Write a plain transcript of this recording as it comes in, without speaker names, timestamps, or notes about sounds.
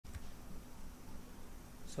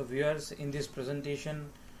So viewers, in this presentation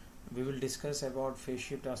we will discuss about phase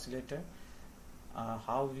shift oscillator,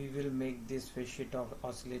 how we will make this phase shift of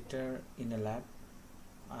oscillator in a lab,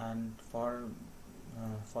 and for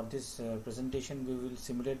this presentation we will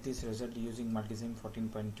simulate this result using multisim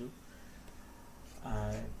 14.2.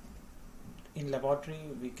 In laboratory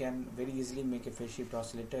we can very easily make a phase shift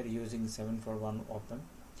oscillator using 741 op-amp.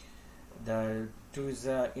 The 2 is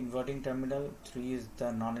the inverting terminal, 3 is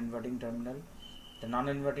the non-inverting terminal. The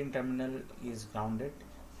non-inverting terminal is grounded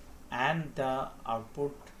and the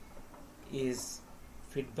output is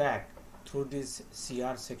feedback through this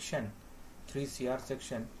CR section, 3 CR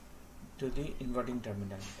section to the inverting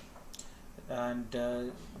terminal. And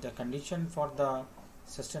the condition for the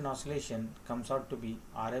sustained oscillation comes out to be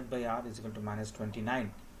RF by R is equal to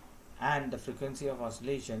 -29, and the frequency of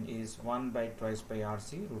oscillation is 1 by twice by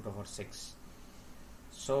RC root over 6.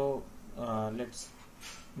 So let's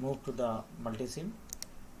move to the multisim.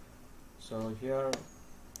 So here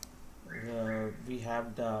we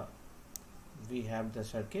have the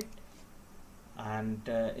circuit, and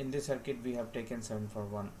in this circuit we have taken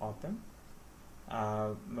 741 op-amp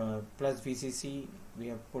plus VCC. We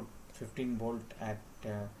have put 15 volt at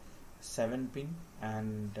 7 pin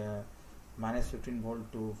and -15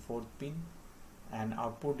 volt to 4th pin, and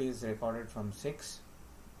output is recorded from 6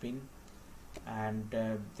 pin, and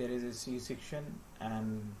there is a C section,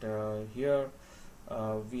 and here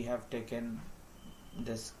we have taken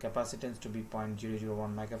this capacitance to be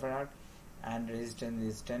 0.001 microfarad and resistance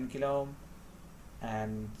is 10 kilo ohm.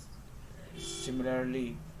 And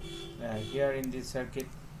similarly here in this circuit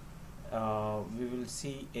we will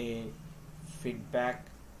see a feedback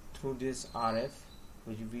through this RF,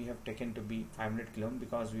 which we have taken to be 500 kilo ohm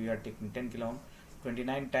because we are taking 10 kilo ohm.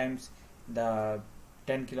 29 times the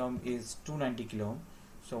 10 kilo ohm is 290 kilo ohm.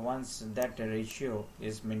 So once that ratio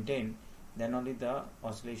is maintained, then only the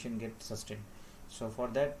oscillation gets sustained. So for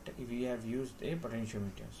that we have used a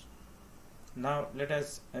potentiometer. Now let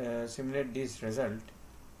us simulate this result.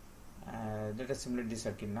 Let us simulate this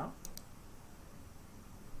circuit now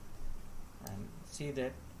and see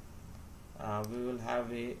that we will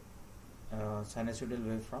have a sinusoidal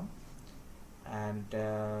waveform, and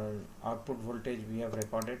output voltage we have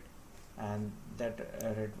recorded, and that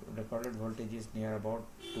recorded voltage is near about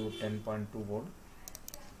to 10.2 volt,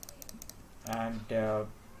 and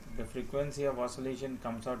the frequency of oscillation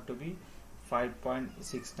comes out to be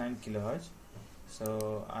 5.69 kilohertz.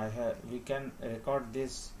 So we can record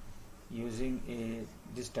this using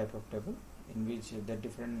this type of table in which the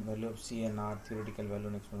different value of C and R, theoretical value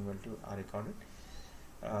and experimental value, are recorded.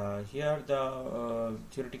 Here the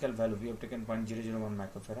theoretical value we have taken 0.001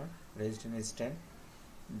 microfarad, resistance is 10.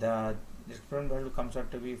 The experimental value comes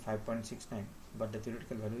out to be 5.69, but the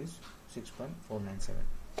theoretical value is 6.497.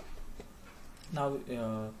 Now we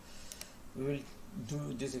will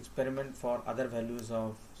do this experiment for other values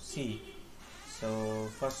of C. So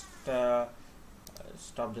first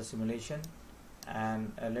stop the simulation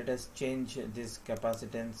and let us change this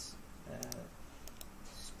capacitance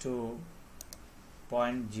to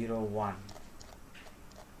 0.01.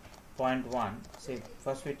 0.1. Say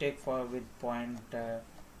first we take for with 0.1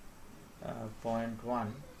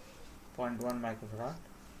 microfarad,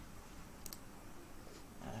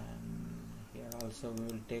 and here also we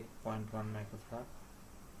will take 0.1 microfarad,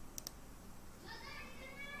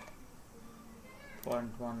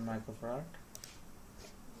 0.1 microfarad,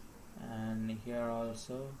 and here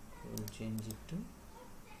also we will change it to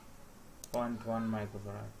 0.1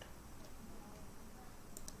 microfarad,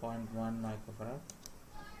 0.1 microfarad.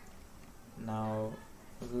 Now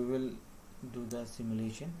we will do the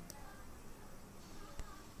simulation.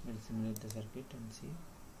 We'll simulate the circuit and see.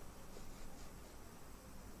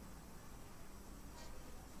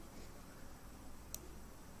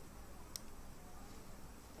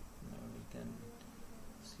 Now we can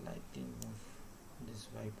slightly move this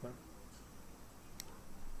wiper.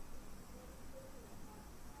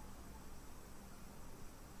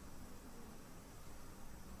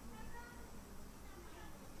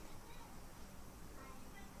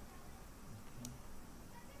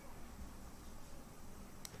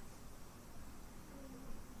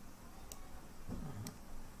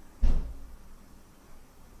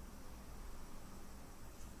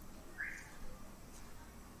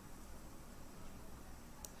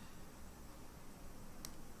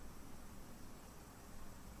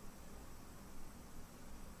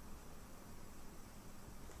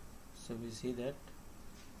 So we see that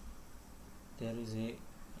there is a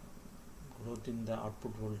growth in the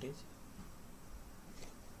output voltage.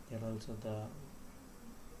 There also the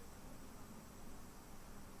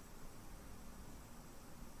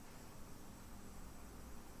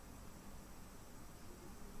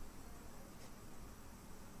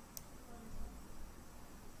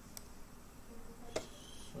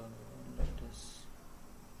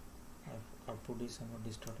output is somewhat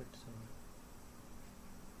distorted, so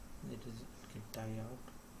it get die out.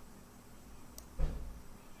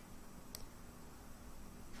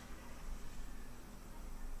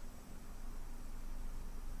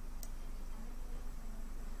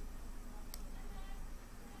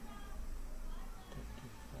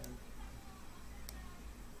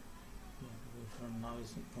 From now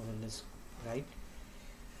is more or less right.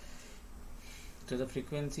 So the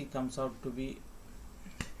frequency comes out to be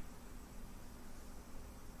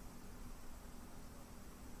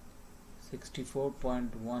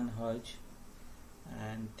 64.1 Hertz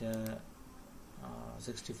and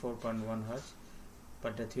 64.1 Hertz,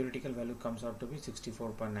 but the theoretical value comes out to be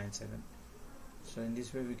 64.97. So in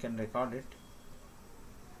this way we can record it.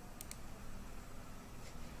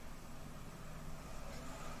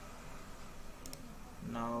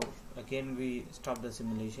 Now again we stop the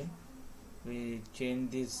simulation. We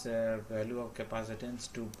change this value of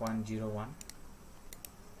capacitance to 0.01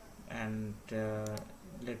 and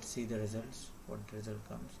let's see the results, what result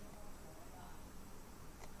comes.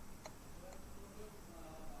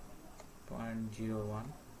 0.01, 0.01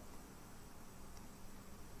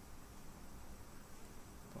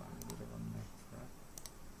 microfarad.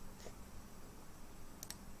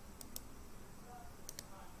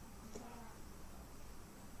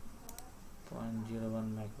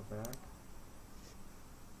 Microfarad,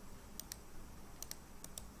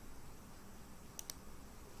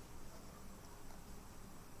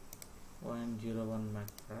 0.01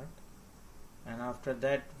 microfarad, and after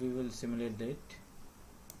that we will simulate it.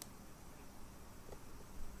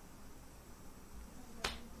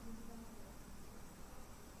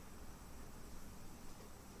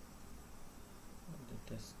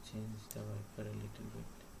 Let us change the wiper a little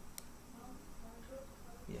bit.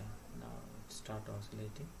 Yeah, now it start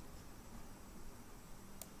oscillating.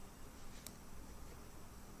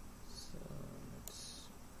 So let's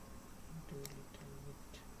do a little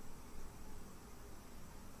bit.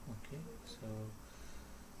 Okay, so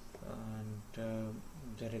and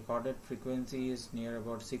the recorded frequency is near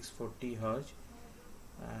about 640 Hertz.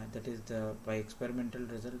 That is the by experimental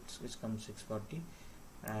results, which comes 640,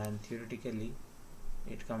 and theoretically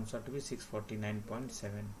it comes out to be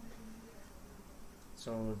 649.7.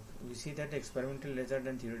 So we see that experimental result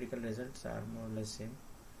and theoretical results are more or less same.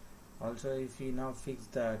 Also, if we now fix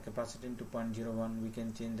the capacitance to 0.01, we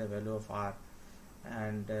can change the value of R,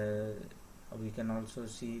 and we can also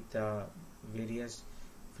see the various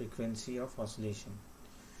frequency of oscillation.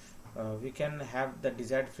 We can have the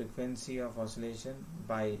desired frequency of oscillation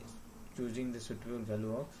by choosing the suitable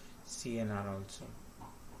value of C and R also.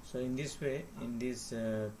 So in this way, in this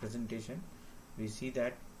presentation, we see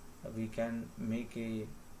that we can make a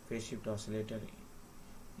phase shift oscillator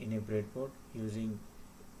in a breadboard using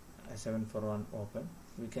a 741 open.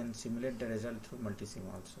 We can simulate the result through multisim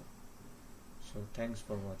also. So thanks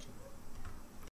for watching.